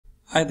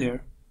Hi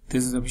there,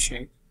 this is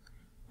Abhishek,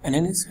 and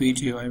in this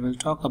video I will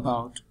talk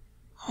about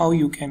how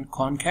you can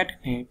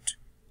concatenate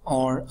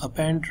or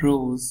append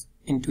rows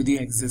into the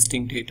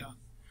existing data.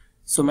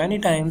 So many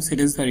times it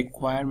is the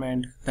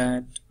requirement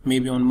that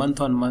maybe on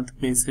month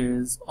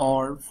basis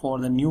or for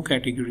the new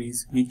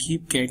categories we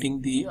keep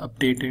getting the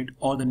updated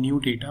or the new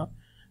data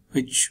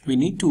which we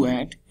need to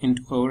add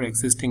into our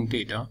existing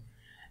data.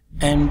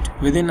 And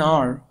within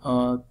R,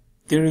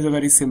 there is a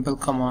very simple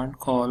command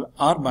called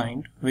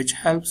rbind which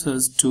helps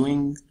us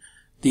doing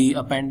the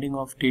appending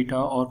of data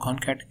or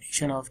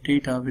concatenation of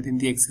data within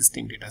the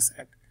existing data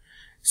set.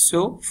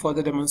 So for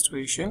the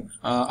demonstration,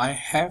 I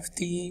have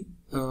the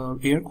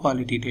air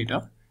quality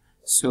data.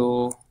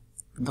 So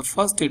the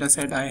first data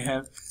set I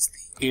have is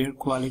the air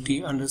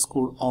quality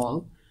underscore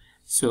all.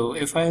 So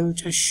if I'll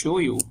just show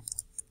you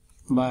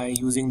by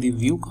using the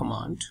view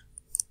command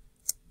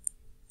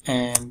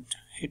and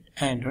hit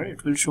enter,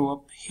 it will show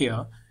up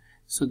here.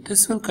 So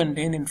this will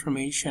contain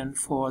information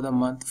for the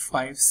month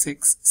 5,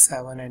 6,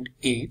 7 and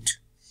 8,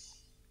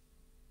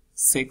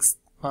 6th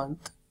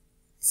month,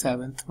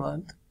 7th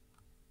month,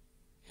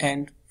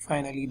 and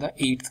finally the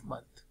 8th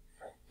month.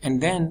 And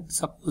then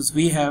suppose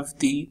we have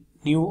the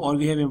new, or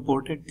we have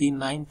imported the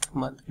 9th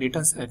month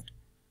data set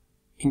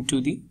into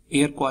the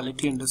air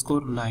quality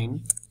underscore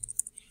 9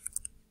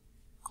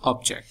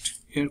 object,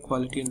 air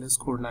quality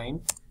underscore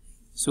 9.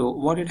 So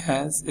what it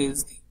has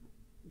is the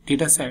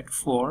data set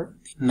for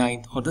the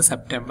 9th or the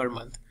September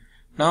month.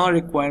 Now our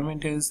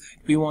requirement is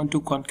that we want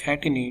to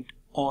concatenate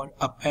or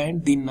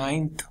append the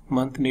 9th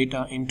month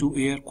data into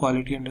air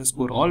quality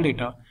underscore all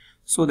data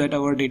so that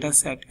our data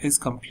set is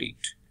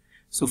complete.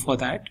 So for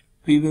that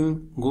we will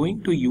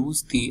going to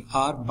use the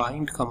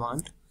rbind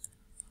command,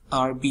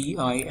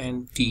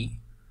 rbind.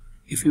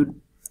 If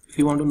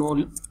you want to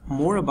know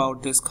more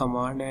about this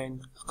command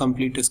and a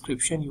complete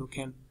description, you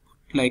can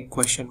like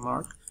question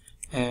mark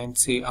and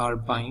say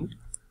rbind,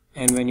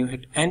 and when you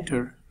hit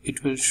enter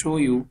it will show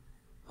you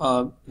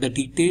the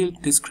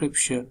detailed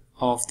description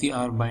of the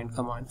rbind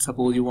command.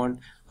 Suppose you want,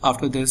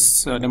 after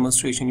this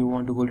demonstration, you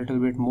want to go a little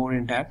bit more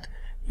in depth,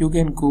 you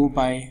can go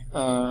by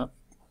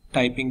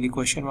typing the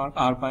question mark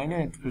rbind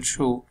and it will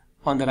show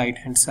on the right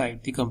hand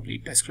side the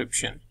complete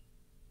description.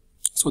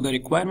 So the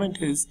requirement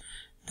is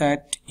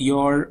that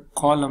your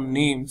column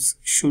names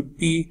should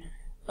be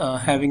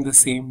having the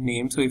same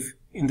name. So if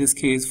in this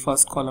case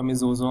first column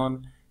is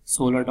ozone,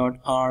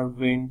 solar.r,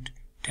 wind,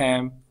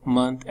 temp,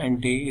 month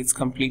and day, it's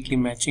completely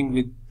matching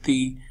with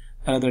the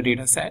another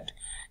data set,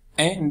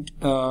 and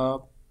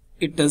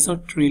it does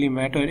not really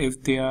matter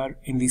if they are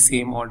in the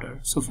same order.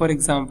 So for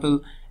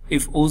example,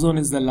 if ozone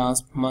is the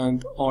last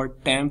month or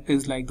temp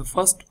is like the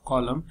first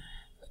column,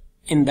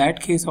 in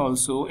that case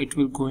also it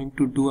will going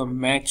to do a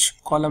match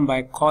column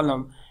by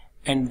column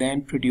and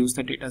then produce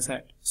the data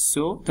set.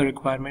 So the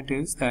requirement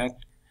is that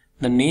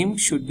the name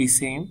should be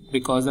same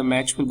because the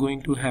match will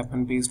going to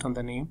happen based on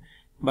the name,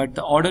 but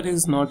the order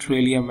is not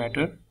really a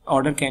matter.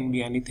 Order can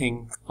be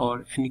anything,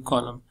 or any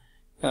column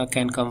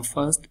can come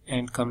first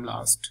and come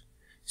last.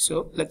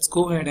 So let's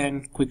go ahead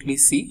and quickly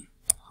see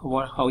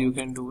how you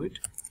can do it.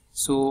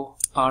 So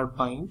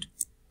rbind,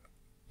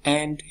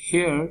 and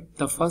here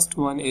the first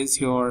one is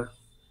your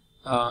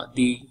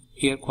the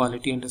air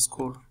quality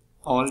underscore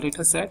all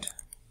data set,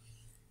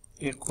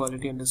 air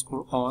quality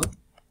underscore all,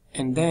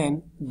 and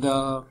then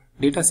the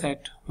data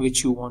set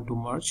which you want to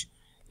merge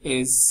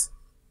is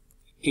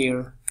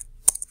air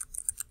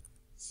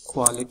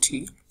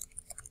quality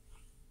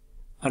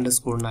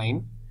underscore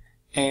 9,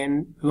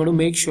 and we want to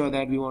make sure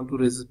that we want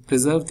to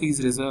preserve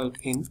these results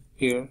in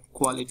air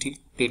quality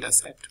data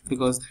set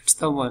because that's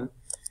the one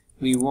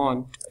we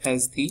want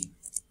as the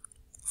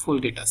full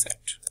data set.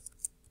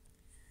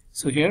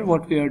 So here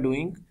what we are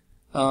doing,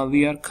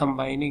 we are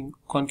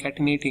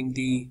concatenating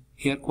the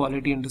air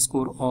quality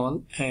underscore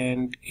all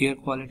and air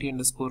quality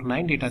underscore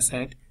 9 data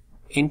set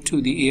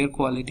into the air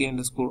quality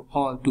underscore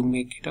all to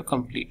make it a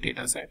complete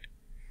data set.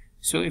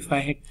 So if I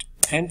hit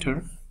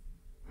enter,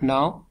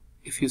 now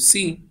if you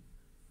see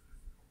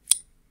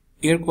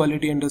air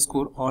quality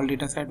underscore all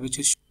data set, which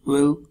is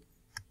will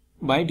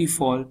by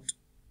default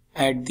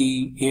add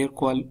the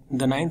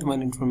the 9th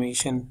month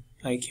information,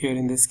 like here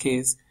in this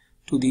case,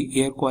 to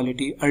the air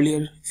quality.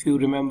 Earlier, if you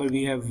remember,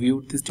 we have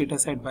viewed this data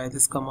set by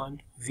this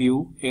command,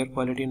 view air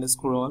quality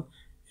underscore all.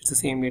 It's the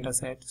same data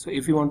set. So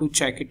if you want to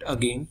check it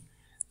again,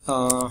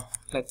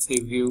 let's say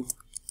view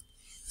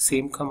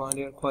same command,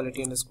 air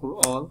quality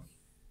underscore all.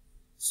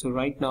 So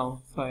right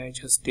now if I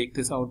just take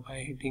this out by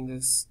hitting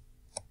this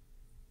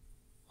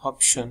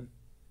option,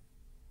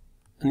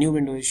 a new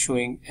window is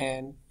showing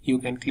and you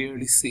can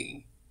clearly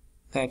see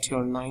that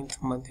your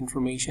 9th month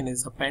information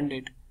is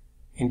appended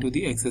into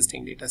the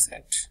existing data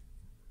set.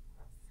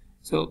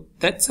 So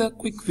that's a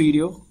quick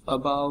video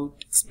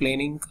about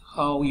explaining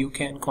how you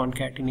can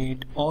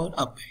concatenate or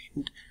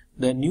append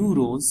the new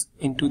rows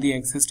into the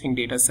existing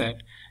data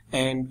set,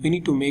 and we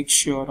need to make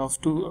sure of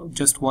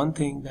just one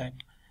thing, that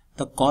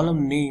the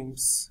column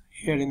names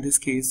here in this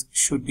case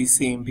should be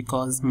same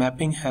because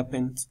mapping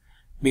happens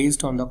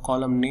based on the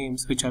column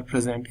names which are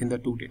present in the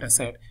two data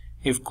set.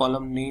 if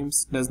column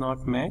names does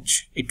not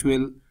match, it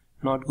will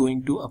not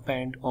going to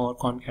append or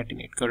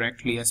concatenate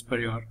correctly as per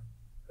your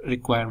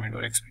requirement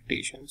or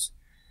expectations.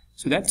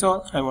 So that's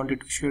all I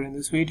wanted to share in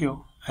this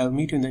video. I'll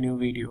meet you in the new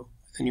video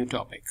with a new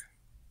topic.